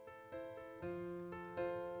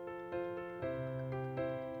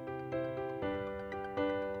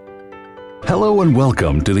Hello and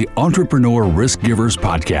welcome to the Entrepreneur Risk Givers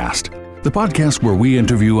Podcast, the podcast where we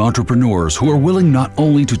interview entrepreneurs who are willing not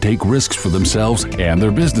only to take risks for themselves and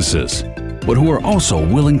their businesses, but who are also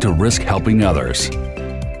willing to risk helping others.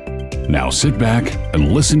 Now sit back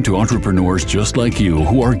and listen to entrepreneurs just like you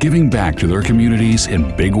who are giving back to their communities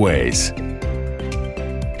in big ways.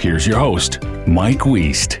 Here's your host, Mike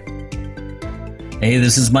Wiest. Hey,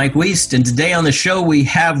 this is Mike Wiest, and today on the show we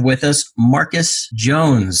have with us Marcus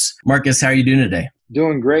Jones. Marcus, how are you doing today?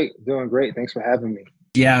 Doing great. Thanks for having me.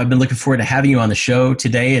 Yeah, I've been looking forward to having you on the show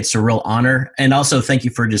today. It's a real honor. And also thank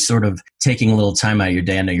you for just sort of taking a little time out of your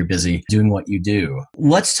day. I know you're busy doing what you do.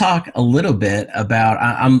 Let's talk a little bit about,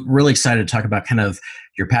 I'm really excited to talk about kind of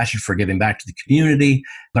your passion for giving back to the community,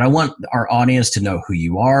 but I want our audience to know who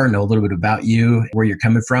you are, know a little bit about you, where you're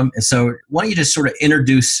coming from. And so why don't you just sort of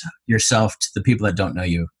introduce yourself to the people that don't know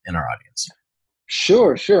you in our audience?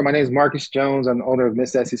 Sure. My name is Marcus Jones. I'm the owner of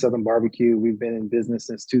Miss Essie Southern Barbecue. We've been in business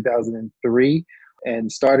since 2003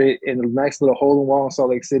 and started in a nice little hole in wall in Salt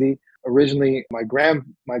Lake City. Originally, my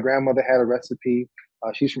grandmother had a recipe.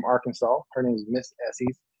 She's from Arkansas. Her name is Miss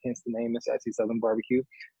Essie, hence the name Miss Essie Southern Barbecue.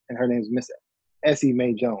 And her name is Miss Essie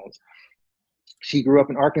Mae Jones. She grew up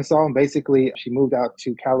in Arkansas, and basically she moved out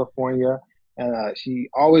to California, and she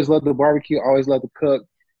always loved the barbecue, always loved to cook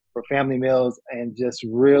for family meals, and just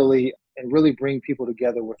really bring people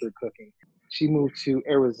together with her cooking. She moved to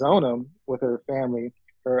Arizona with her family.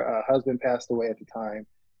 Her husband passed away at the time,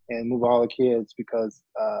 and moved all the kids because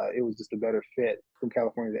it was just a better fit from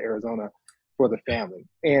California to Arizona for the family.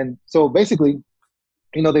 And so basically,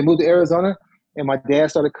 they moved to Arizona. And my dad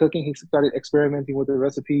started cooking. He started experimenting with the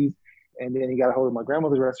recipes. And then he got a hold of my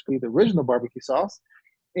grandmother's recipe, the original barbecue sauce,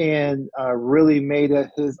 and really made it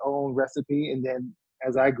his own recipe. And then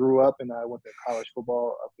as I grew up and I went to college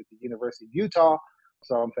football up at the University of Utah,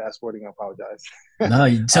 so I'm fast forwarding, I apologize. No,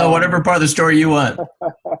 you tell whatever part of the story you want.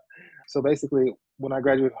 So basically, when I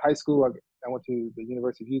graduated high school, I went to the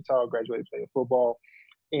University of Utah, graduated playing football,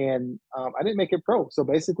 and I didn't make it pro. So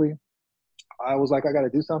basically, I was like, I got to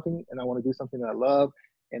do something, and I want to do something that I love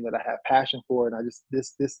and that I have passion for. And I just,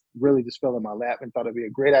 this really just fell in my lap and thought it'd be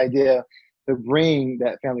a great idea to bring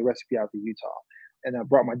that family recipe out to Utah. And I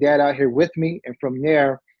brought my dad out here with me. And from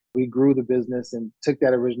there, we grew the business and took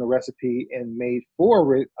that original recipe and made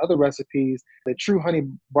 4 other recipes: the true honey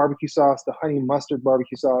barbecue sauce, the honey mustard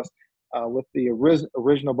barbecue sauce, with the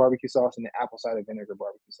original barbecue sauce, and the apple cider vinegar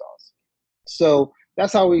barbecue sauce. So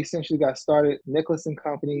that's how we essentially got started. Nicholas and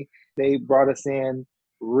Company, they brought us in,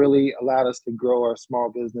 really allowed us to grow our small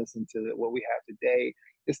business into what we have today.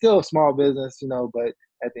 It's still a small business, but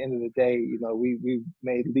at the end of the day, we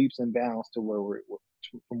made leaps and bounds to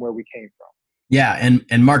from where we came from. Yeah.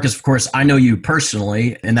 And Marcus, of course, I know you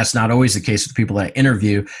personally, and that's not always the case with people that I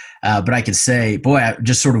interview. But I could say, boy, I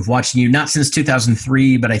just sort of watching you, not since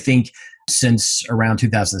 2003, but I think since around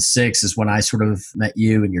 2006 is when I sort of met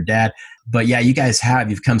you and your dad. But yeah,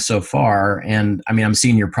 you've come so far. And I mean, I'm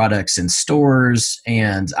seeing your products in stores,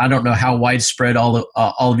 and I don't know how widespread all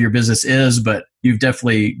of your business is, but you've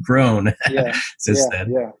definitely grown since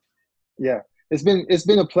then. Yeah. It's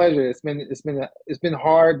been a pleasure. It's been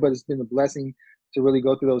hard, but it's been a blessing to really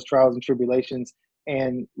go through those trials and tribulations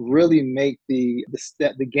and really make the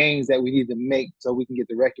gains that we need to make so we can get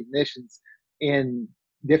the recognitions in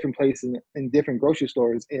different places, in different grocery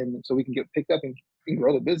stores, and so we can get picked up and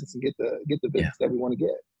grow the business and get the business that we want to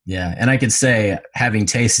get. Yeah, and I could say, having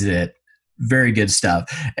tasted it, very good stuff,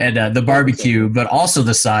 and the barbecue, but also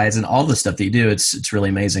the sides and all the stuff that you do. It's really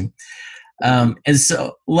amazing. And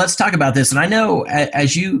so let's talk about this. And I know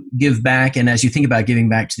as you give back and as you think about giving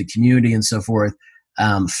back to the community and so forth,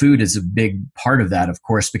 food is a big part of that, of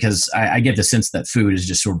course, because I get the sense that food is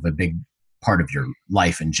just sort of a big part of your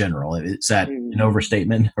life in general. Is that an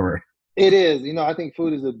overstatement? Or it is. I think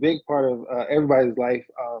food is a big part of everybody's life,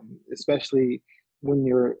 especially when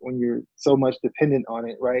you're so much dependent on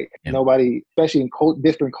it, right? Yeah. Nobody, especially in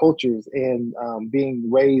different cultures, and being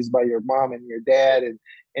raised by your mom and your dad,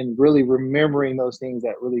 and really remembering those things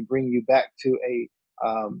that really bring you back to a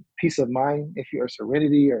peace of mind, if you're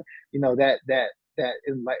serenity, or that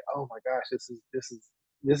is like, oh my gosh,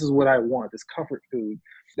 this is what I want, this comfort food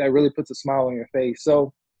that really puts a smile on your face.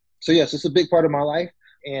 So yes, it's a big part of my life,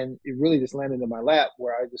 and it really just landed in my lap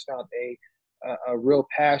where I just found a real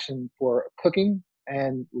passion for cooking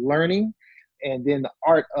and learning, and then the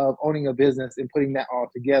art of owning a business and putting that all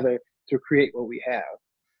together to create what we have.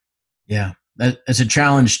 Yeah. It's a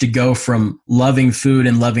challenge to go from loving food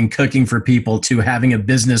and loving cooking for people to having a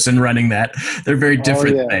business and running that. They're very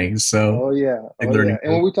different things. So, And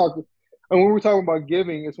when we're talking about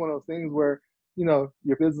giving, it's one of those things where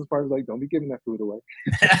your business partner's like, don't be giving that food away.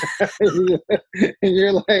 And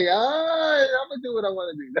you're like, all right, I'm gonna do what I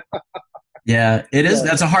want to do. Yeah, it is. Yeah,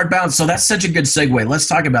 That's a hard balance. So that's such a good segue. Let's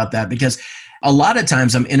talk about that because a lot of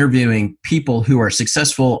times I'm interviewing people who are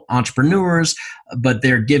successful entrepreneurs, but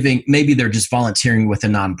maybe they're just volunteering with a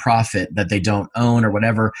nonprofit that they don't own or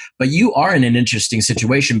whatever. But you are in an interesting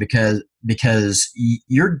situation because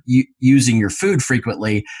you're using your food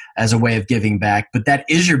frequently as a way of giving back, but that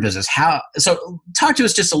is your business. So talk to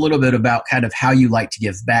us just a little bit about kind of how you like to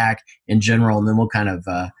give back in general, and then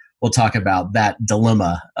we'll talk about that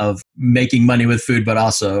dilemma of making money with food, but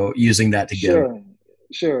also using that to give.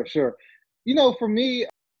 Sure. For me,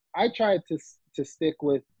 I try to stick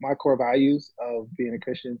with my core values of being a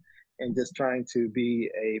Christian and just trying to be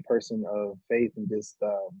a person of faith and just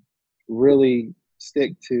really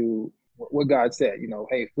stick to what God said.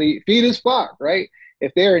 Hey, feed His flock, right?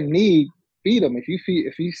 If they're in need, feed them. If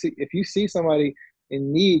you see somebody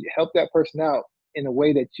in need, help that person out in a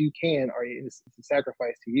way that you can, or it's a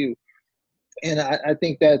sacrifice to you. And I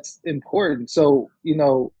think that's important. So,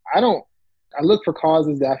 I look for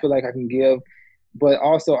causes that I feel like I can give, but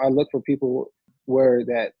also I look for people where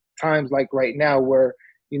that times like right now where,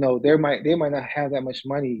 they might not have that much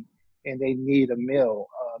money and they need a meal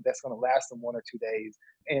that's going to last them 1 or 2 days.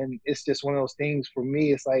 And it's just one of those things for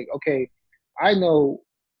me. It's like, okay, I know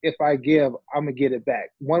if I give, I'm going to get it back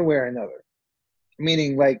one way or another.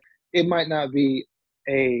 Meaning like it might not be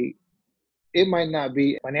a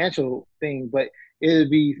financial thing, but it'd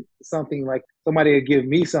be something like somebody would give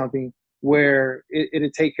me something where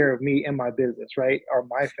it'd take care of me and my business, right? Or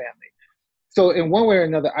my family. So in one way or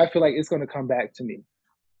another, I feel like it's going to come back to me.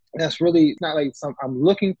 And that's really, it's not like I'm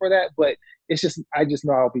looking for that, but I just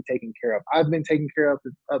know I'll be taken care of. I've been taken care of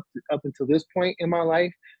up until this point in my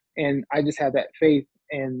life. And I just have that faith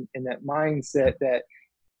and that mindset that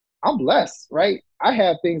I'm blessed, right? I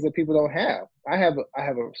have things that people don't have. I have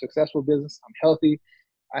a successful business. I'm healthy.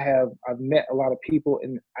 I've met a lot of people,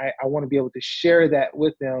 and I want to be able to share that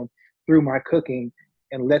with them through my cooking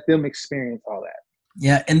and let them experience all that.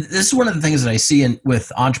 Yeah, and this is one of the things that I see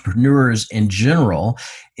with entrepreneurs in general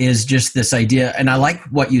is just this idea, and I like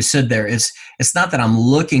what you said there. It's not that I'm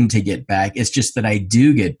looking to get back; it's just that I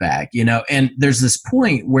do get back, And there's this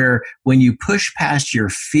point where when you push past your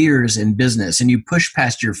fears in business and you push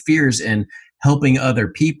past your fears in helping other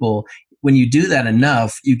people, when you do that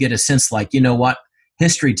enough, you get a sense like, you know what?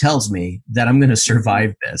 History tells me that I'm going to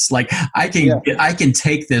survive this. Like I can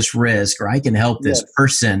take this risk, or I can help this Yes.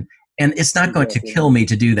 person, and it's not going to kill me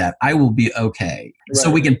to do that. I will be okay. Right. So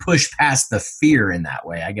we can push past the fear in that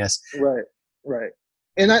way, I guess. Right.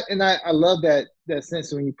 And I love that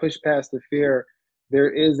sense when you push past the fear, there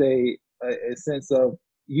is a sense of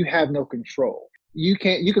you have no control. You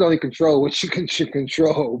can only control what you can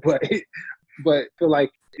control, but feel like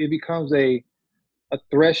it becomes a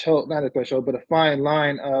threshold, not a threshold, but a fine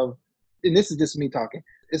line of, and this is just me talking,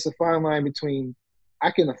 it's a fine line between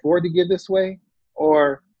I can afford to give this way,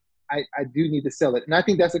 or I do need to sell it. And I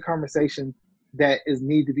think that's a conversation that is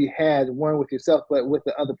need to be had, one with yourself, but with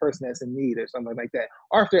the other person that's in need or something like that.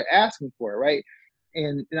 Or if they're asking for it, right?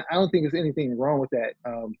 And I don't think there's anything wrong with that,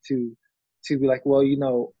 to be like, well,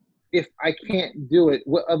 if I can't do it,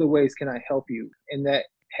 what other ways can I help you? And that,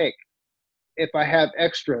 heck, if I have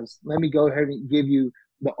extras, let me go ahead and give you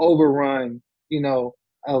the overrun,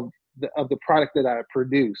 of the product that I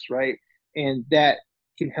produce, right? And that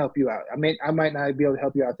can help you out. I might not be able to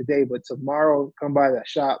help you out today, but tomorrow, come by the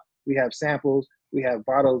shop. We have samples. We have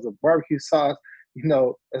bottles of barbecue sauce.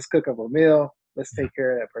 Let's cook up a meal. Let's take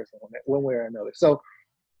care of that person one way or another. So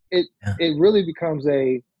it really becomes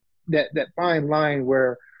that fine line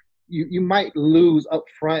where you might lose up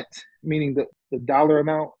front, meaning the dollar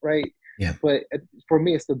amount, right? Yeah. But for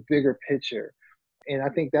me, it's the bigger picture. And I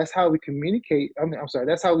think that's how we communicate.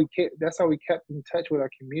 That's how we kept in touch with our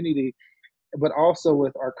community, but also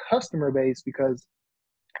with our customer base because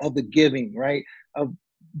of the giving, right? Of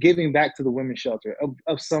giving back to the women's shelter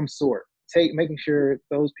of some sort. Making sure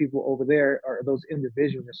those people over there, or those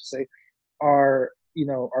individuals, I should say, are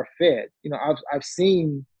fed. I've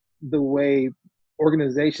seen the way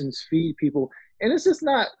organizations feed people, and it's just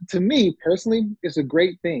not, to me personally, it's a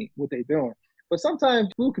great thing what they're doing. But sometimes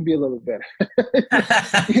food can be a little better.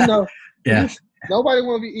 Yeah. Nobody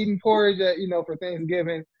want to be eating porridge for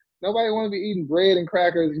Thanksgiving. Nobody want to be eating bread and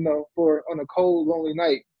crackers, for on a cold, lonely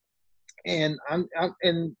night. And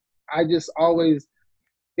I just always,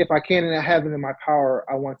 if I can and I have it in my power,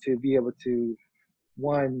 I want to be able to,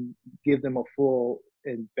 one, give them a full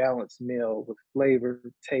and balanced meal with flavor,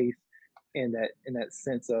 taste, and that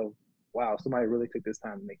sense of, wow, somebody really took this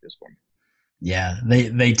time to make this for me. Yeah,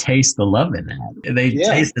 they taste the love in that. They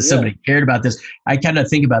Yeah, taste that yeah, somebody cared about this. I kind of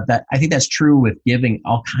think about that. I think that's true with giving,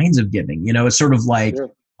 all kinds of giving. It's sort of like,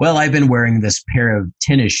 sure. well, I've been wearing this pair of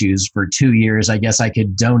tennis shoes for 2 years. I guess I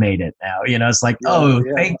could donate it now. It's like, Yeah, oh,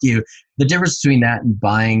 yeah, thank you. The difference between that and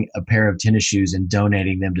buying a pair of tennis shoes and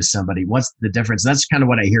donating them to somebody, what's the difference? That's kind of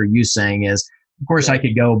what I hear you saying is, of course, I right.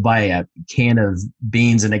 could go buy a can of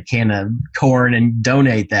beans and a can of corn and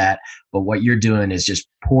donate that. But what you're doing is just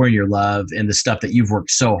pouring your love and the stuff that you've worked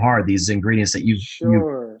so hard, these ingredients that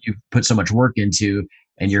Sure, you've put so much work into,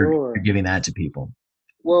 and you're sure. giving that to people.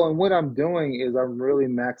 Well, and what I'm doing is I'm really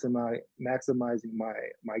maximizing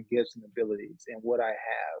my gifts and abilities and what I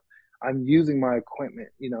have. I'm using my equipment,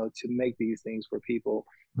 to make these things for people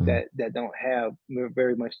Mm. that don't have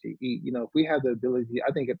very much to eat. If we have the ability,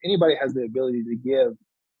 I think if anybody has the ability to give,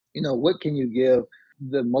 what can you give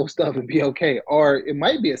the most of and be okay? Or it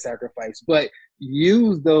might be a sacrifice, but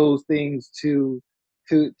use those things to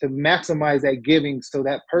maximize that giving so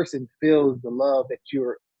that person feels the love that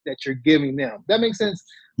you're giving them. That makes sense.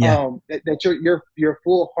 Yeah, That your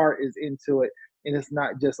full heart is into it, and it's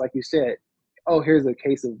not just like you said. Oh, here's a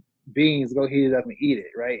case of beans. Go heat it up and eat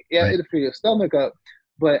it. Right? Yeah, right. it'll fill your stomach up,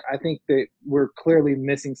 but I think that we're clearly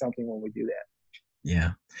missing something when we do that.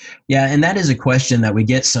 Yeah. Yeah. And that is a question that we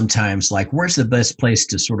get sometimes, like, where's the best place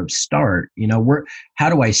to sort of start? How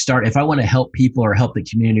do I start? If I want to help people or help the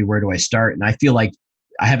community, where do I start? And I feel like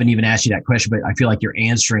I haven't even asked you that question, but I feel like you're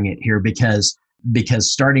answering it here because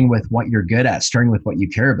starting with what you're good at, starting with what you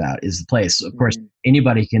care about is the place. Of course, Mm,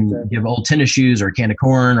 anybody can give definitely. old tennis shoes or a can of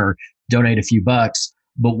corn or donate a few bucks,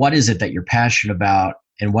 but what is it that you're passionate about?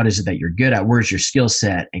 And what is it that you're good at? Where's your skill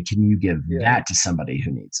set? And can you give Yeah. that to somebody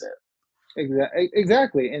who needs it?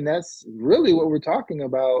 Exactly. And that's really what we're talking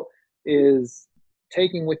about is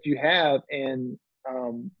taking what you have and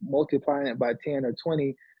multiplying it by 10 or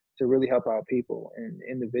 20 to really help out people and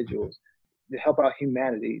individuals, to help out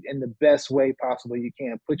humanity in the best way possible you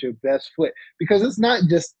can. Put your best foot, because it's not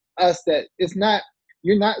just us that it's not,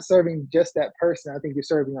 you're not serving just that person. I think you're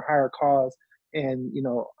serving a higher cause, and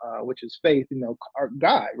which is faith, our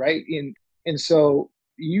God, right? And so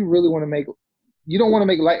you really want to make, you don't want to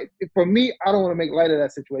make light, for me, I don't want to make light of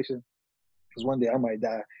that situation, because one day I might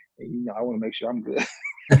die, and I want to make sure I'm good.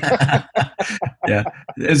 Yeah.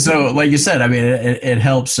 And so, like you said, I mean, it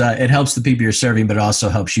helps. It helps the people you're serving, but it also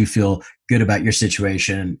helps you feel good about your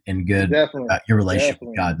situation and good Definitely, about your relationship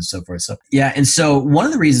with definitely. God and so forth. So, yeah. And so, one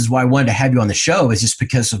of the reasons why I wanted to have you on the show is just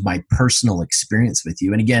because of my personal experience with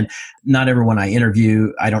you. And again, not everyone I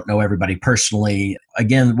interview, I don't know everybody personally.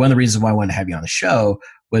 Again, one of the reasons why I wanted to have you on the show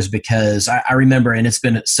was because I remember, and it's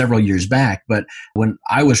been several years back, but when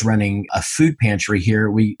I was running a food pantry here,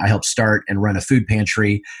 I helped start and run a food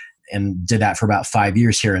pantry and did that for about 5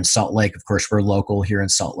 years here in Salt Lake. Of course, we're local here in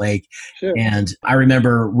Salt Lake. Sure. And I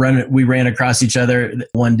remember we ran across each other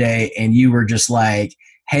one day and you were just like,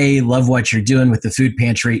 hey, love what you're doing with the food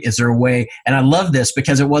pantry. Is there a way? And I love this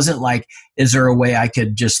because it wasn't like, is there a way I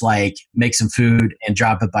could just like make some food and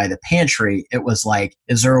drop it by the pantry? It was like,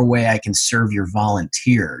 is there a way I can serve your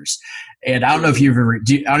volunteers? And I don't know if Ooh. you've ever,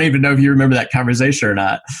 I don't even know if you remember that conversation or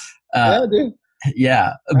not. Uh, Yeah, I do.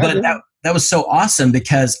 yeah, I but do. that was so awesome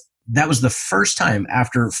because that was the first time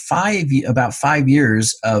after about 5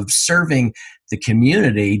 years of serving the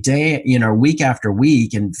community week after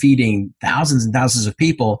week and feeding thousands and thousands of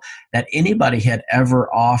people, that anybody had ever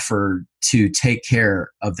offered to take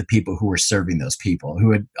care of the people who were serving those people,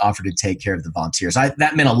 who had offered to take care of the volunteers.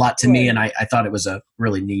 That meant a lot to me, Right. and I thought it was a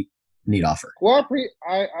really neat offer. Well,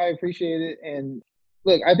 I appreciate it, and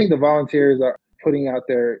look, I think the volunteers are putting out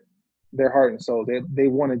their heart and soul. They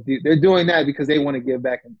want to do. They're doing that because they want to give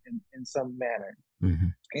back in some manner. Hmm.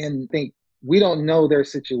 And think, we don't know their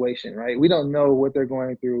situation, right? We don't know what they're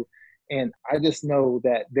going through, and I just know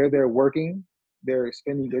that they're there working. They're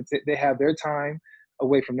spending. They have their time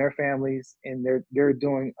away from their families, and they're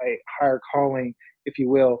doing a higher calling, if you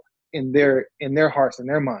will, in their hearts and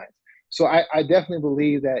their minds. So I definitely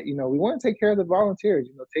believe that we want to take care of the volunteers.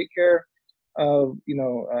 Take care of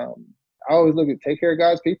I always look at take care of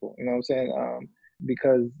God's people. You know what I'm saying?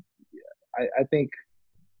 Because I think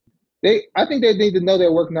they need to know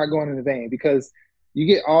their work not going in vain, because you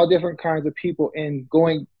get all different kinds of people in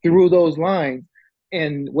going through those lines,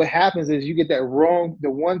 and what happens is you get the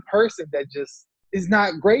one person that just is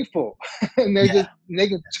not grateful, and Yeah. they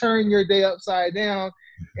can turn your day upside down,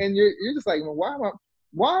 and you're just like, well,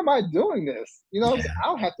 why am I doing this? Yeah. I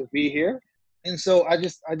don't have to be here. And so I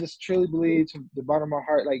just truly believe, to the bottom of my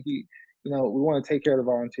heart, like we want to take care of the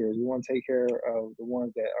volunteers. We want to take care of the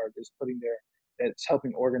ones that are just putting their that's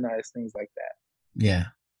helping organize things like that. Yeah.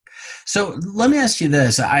 So let me ask you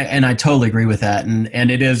this. I totally agree with that. And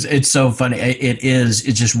it's so funny. It's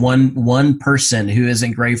just one person who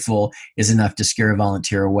isn't grateful is enough to scare a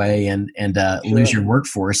volunteer away and lose your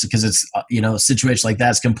workforce, because it's, a situation like that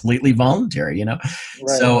is completely voluntary, Right,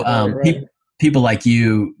 So, right. people like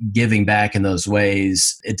you giving back in those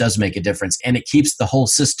ways, it does make a difference, and it keeps the whole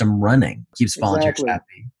system running, keeps volunteers Exactly.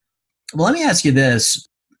 happy. Well, let me ask you this.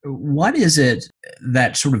 What is it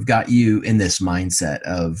that sort of got you in this mindset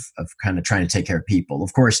of kind of trying to take care of people?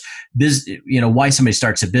 Of course, why somebody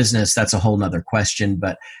starts a business, that's a whole nother question,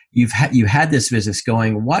 but you had this business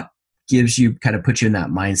going. What gives you, kind of put you in that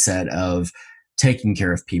mindset of taking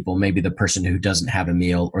care of people, maybe the person who doesn't have a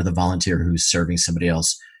meal or the volunteer who's serving somebody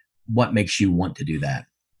else? What makes you want to do that?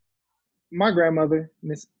 My grandmother,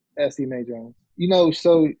 Miss Essie Mae Jones,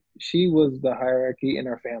 so she was the hierarchy in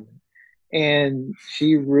our family. And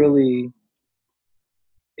she really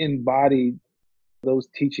embodied those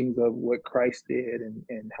teachings of what Christ did,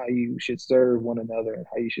 and how you should serve one another and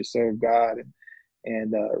how you should serve God.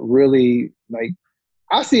 And really, like,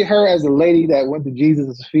 I see her as a lady that went to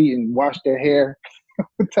Jesus' feet and washed their hair,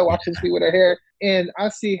 to wash his feet with her hair. And I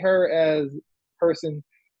see her as a person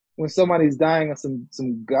when somebody's dying of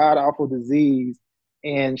some god awful disease,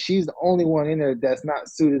 and she's the only one in there that's not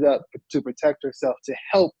suited up to protect herself, to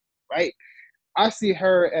help, right? I see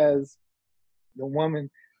her as the woman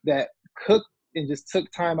that cooked and just took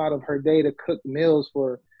time out of her day to cook meals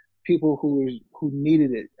for people who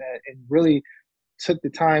needed it, and really took the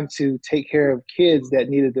time to take care of kids that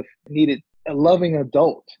needed a loving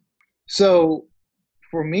adult. So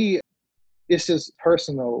for me, it's just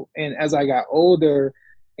personal. And as I got older,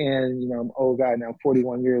 and I'm an old guy now, I'm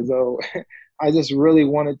 41 years old, I just really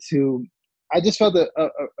wanted to. I just felt a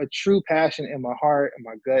true passion in my heart and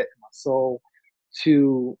my gut and my soul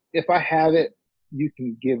to, if I have it, you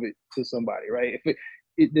can give it to somebody, right?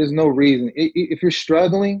 There's no reason. If you're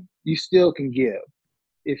struggling, you still can give.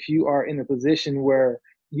 If you are in a position where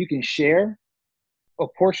you can share a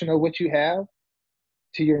portion of what you have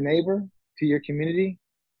to your neighbor, to your community,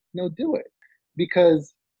 do it.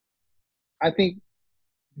 Because I think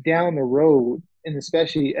down the road, and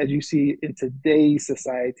especially as you see in today's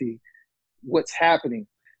society, what's happening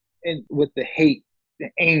and with the hate, the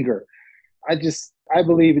anger, I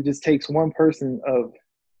believe it just takes one person of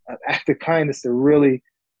act of kindness to really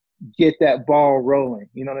get that ball rolling.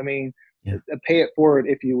 You know what I mean? Yeah. Pay it forward,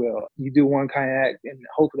 if you will. You do one kind of act, and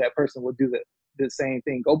hopefully that person will do the same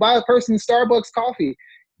thing. Go buy a person Starbucks coffee,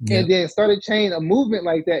 and then start a movement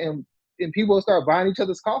like that, and people will start buying each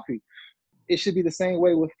other's coffee. It should be the same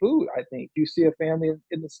way with food. I think you see a family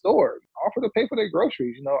in the store, offer to pay for their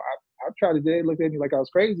groceries. I've tried today. They looked at me like I was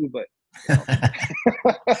crazy, but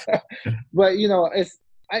but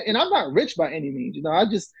and I'm not rich by any means. I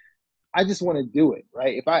just want to do it,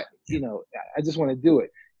 right? If I just want to do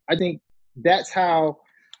it. I think that's how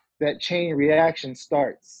that chain reaction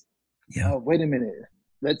starts. Yeah. Wait a minute.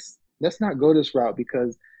 Let's not go this route,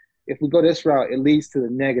 because if we go this route, it leads to the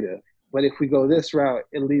negative. But if we go this route,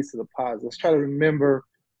 it leads to the positive. Let's try to remember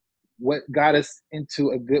what got us into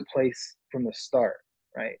a good place from the start,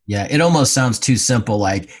 right? Yeah, it almost sounds too simple,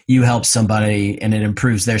 like you help somebody and it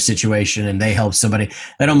improves their situation and they help somebody.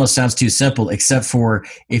 That almost sounds too simple, except for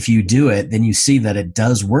if you do it, then you see that it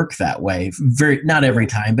does work that way. Not every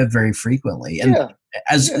time, but very frequently. And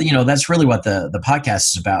that's really what the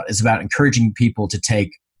podcast is about encouraging people to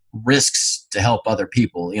take risks to help other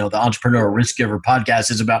people. The Entrepreneur Risk Giver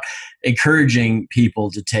podcast is about encouraging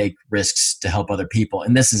people to take risks to help other people.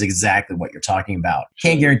 And this is exactly what you're talking about.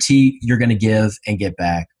 Can't guarantee you're going to give and get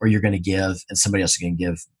back, or you're going to give and somebody else is going to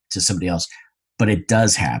give to somebody else, but it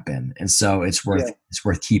does happen. And so it's worth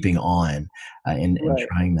keeping on and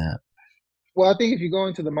trying that. Well, I think if you go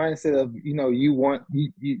into the mindset of,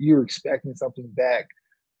 you're expecting something back,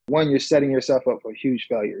 one, you're setting yourself up for huge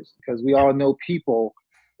failures, because we all know people,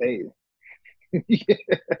 they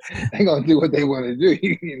gonna do what they want to do.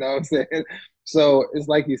 You know what I'm saying? So it's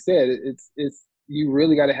like you said, it's you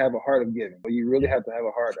really got to have a heart of giving, but you really have to have a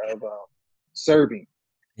heart of serving.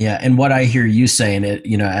 Yeah, and what I hear you saying,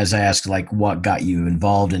 as I ask, like, what got you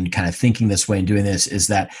involved in kind of thinking this way and doing this, is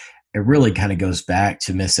that it really kind of goes back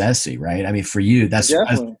to Miss Essie, right? I mean, for you, that's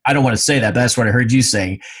I don't want to say that, but that's what I heard you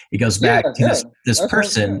saying. It goes back to this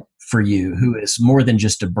person for you who is more than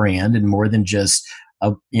just a brand and more than just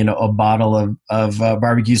a bottle of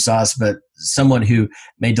barbecue sauce, but someone who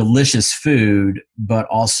made delicious food, but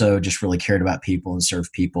also just really cared about people and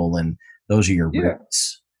served people. And those are your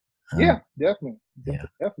roots. Definitely.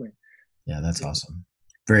 Yeah, that's awesome.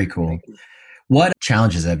 Very cool. What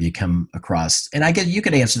challenges have you come across? And I guess you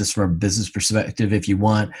could answer this from a business perspective if you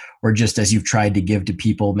want, or just as you've tried to give to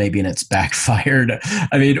people, maybe and it's backfired.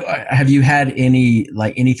 I mean, have you had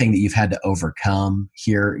anything that you've had to overcome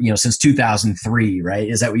here, since 2003, right?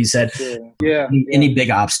 Is that what you said? Yeah. Any big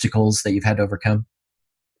obstacles that you've had to overcome?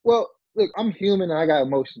 Well, look, I'm human and I got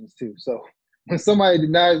emotions too. So when somebody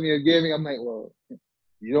denies me or gives me, I'm like, well,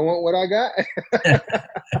 you don't want what I got?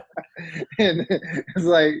 And it's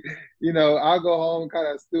like, I'll go home and kind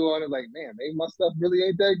of stew on it like, man, maybe my stuff really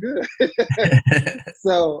ain't that good.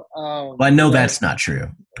 So, well, I know that's not true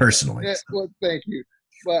personally. Yeah, well, thank you.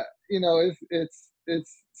 But, it's,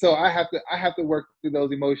 so I have to work through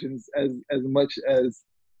those emotions as much as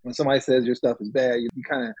when somebody says your stuff is bad, you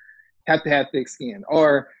kind of have to have thick skin,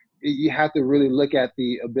 or you have to really look at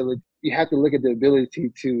the ability. You have to look at the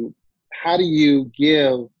ability to, how do you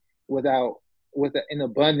give in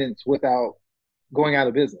abundance without going out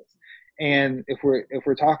of business? And if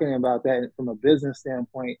we're talking about that from a business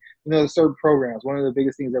standpoint, there's certain programs. One of the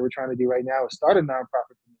biggest things that we're trying to do right now is start a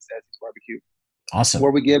nonprofit from Sassy's Barbecue. Awesome.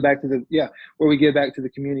 Where we give back to the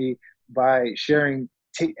community by sharing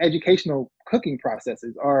educational cooking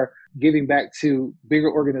processes, or giving back to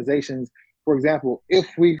bigger organizations. For example, if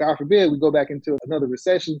we, God forbid, we go back into another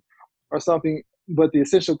recession or something, but the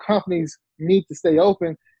essential companies need to stay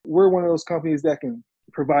open, we're one of those companies that can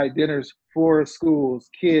provide dinners for schools,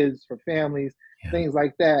 kids, for families, things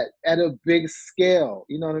like that at a big scale.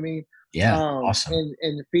 You know what I mean? Yeah, awesome.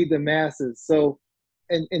 And feed the masses. So,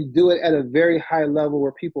 and do it at a very high level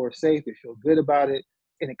where people are safe, they feel good about it,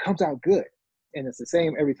 and it comes out good. And it's the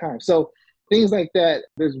same every time. So things like that,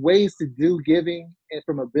 there's ways to do giving, and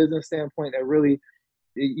from a business standpoint that really,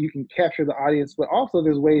 you can capture the audience, but also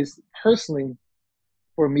there's ways personally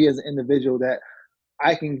for me as an individual that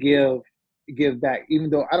I can give back, even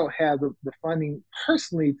though I don't have the funding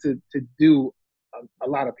personally to do a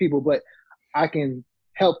lot of people, but I can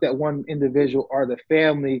help that one individual or the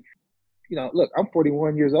family. Look, I'm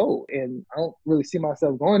 41 years old and I don't really see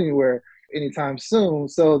myself going anywhere anytime soon.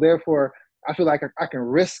 So therefore, I feel like I can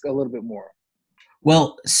risk a little bit more.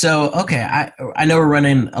 Well, so, okay, I know we're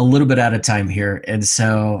running a little bit out of time here. And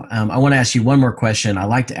so I want to ask you one more question. I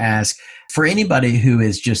like to ask, for anybody who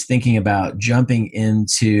is just thinking about jumping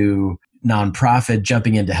into nonprofit,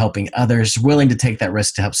 jumping into helping others, willing to take that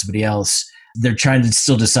risk to help somebody else, they're trying to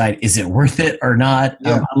still decide, is it worth it or not?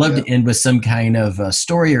 I'd love to end with some kind of a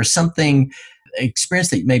story or something,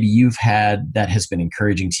 experience that maybe you've had that has been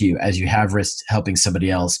encouraging to you as you have risked helping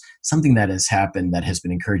somebody else, something that has happened that has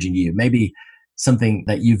been encouraging you. Maybe something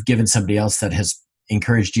that you've given somebody else that has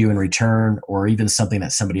encouraged you in return, or even something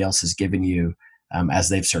that somebody else has given you as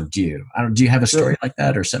they've served you. Do you have a story like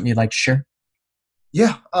that, or something you'd like to share?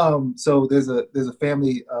 Yeah. So there's a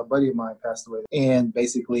family buddy of mine passed away, and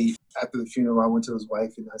basically after the funeral, I went to his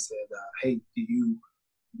wife and I said, "Hey,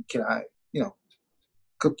 can I,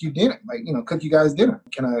 cook you dinner? Cook you guys dinner?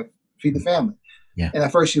 Can I feed the family?" Yeah. And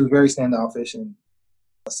at first she was very standoffish, and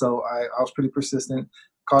so I was pretty persistent.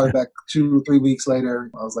 Called her back 2 or 3 weeks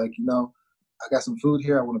later. I was like, I got some food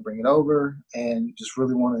here. I want to bring it over, and just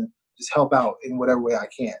really want to just help out in whatever way I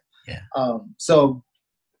can. Yeah. So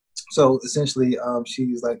essentially,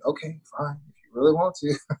 she's like, okay, fine, if you really want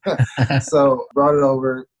to. So brought it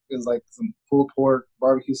over. It was like some pulled pork,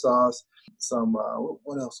 barbecue sauce, some,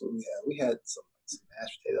 what else would we have? We had some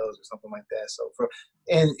mashed potatoes or something like that.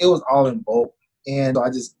 And it was all in bulk. And I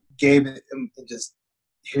just gave it and just,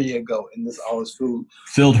 here you go. And this all is food.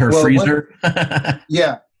 Filled her freezer.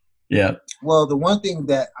 Yeah. Yeah. Well, the one thing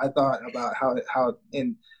that I thought about how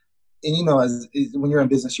and as when you're in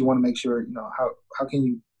business, you want to make sure, how can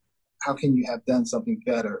you have done something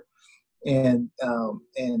better? And I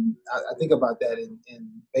think about that, and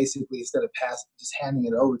basically instead of just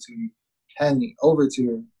handing over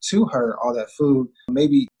to her all that food,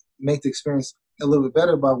 maybe make the experience a little bit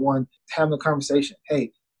better by having a conversation.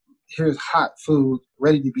 Hey, here's hot food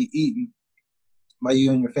ready to be eaten by you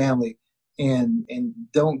and your family, and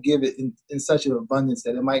don't give it in such an abundance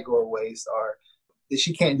that it might go to waste or that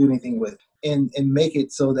she can't do anything with, and make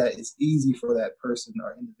it so that it's easy for that person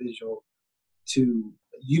or individual to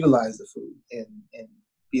utilize the food and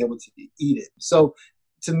be able to eat it. So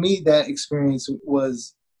to me, that experience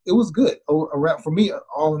was good around for me,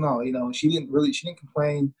 all in all. She didn't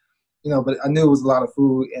complain, but I knew it was a lot of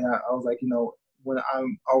food, and I was like, when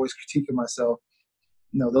I'm always critiquing myself,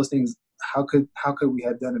 those things, how could we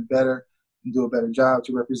have done it better and do a better job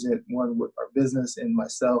to represent with our business and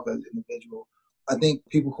myself as an individual. I think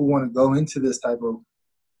people who want to go into this type of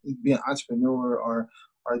be an entrepreneur or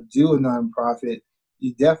do a nonprofit,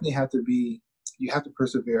 you definitely have to be You have to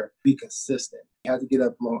persevere, be consistent. You have to get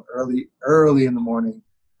up early in the morning,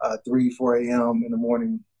 3, 4 a.m. in the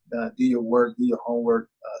morning, do your work, do your homework,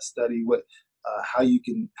 study how you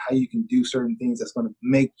can do certain things that's going to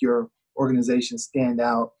make your organization stand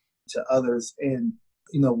out to others. And,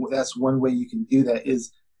 that's one way you can do that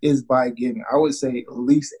is by giving. I would say at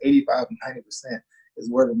least 85 to 90% is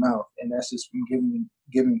word of mouth. And that's just from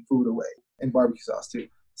giving food away, and barbecue sauce too.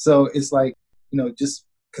 So it's like, just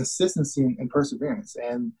consistency and perseverance,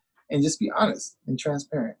 and just be honest and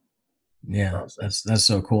transparent. Yeah, that's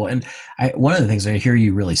so cool. And one of the things I hear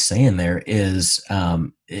you really saying there is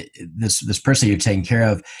this person you're taking care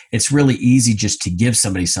of, it's really easy just to give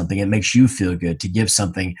somebody something. It makes you feel good to give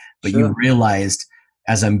something, but you realized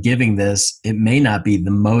as I'm giving this, it may not be the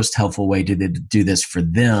most helpful way to do this for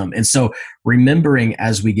them. And so remembering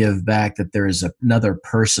as we give back that there is another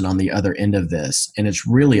person on the other end of this, and it's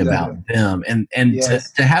really about them. And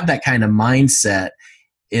yes. to have that kind of mindset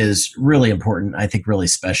is really important. I think really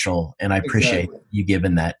special. And I appreciate you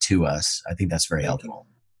giving that to us. I think that's very helpful.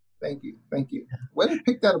 Thank you. Way to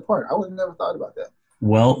pick that apart. I would have never thought about that.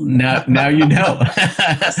 Well, now you know.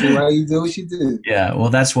 That's why you do what you do. Yeah, well,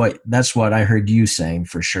 that's what I heard you saying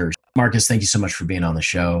for sure. Marcus, thank you so much for being on the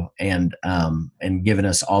show and giving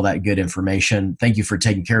us all that good information. Thank you for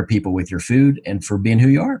taking care of people with your food and for being who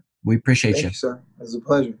you are. We appreciate you. Thank you, sir. It was a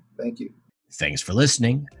pleasure. Thank you. Thanks for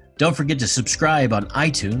listening. Don't forget to subscribe on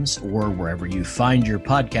iTunes or wherever you find your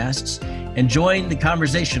podcasts, and join the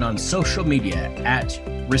conversation on social media at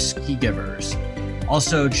Risky Givers.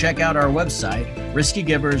 Also, check out our website,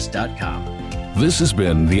 riskygivers.com. This has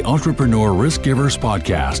been the Entrepreneur Risk Givers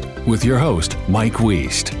Podcast with your host, Mike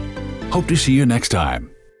Wiest. Hope to see you next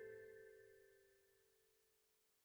time.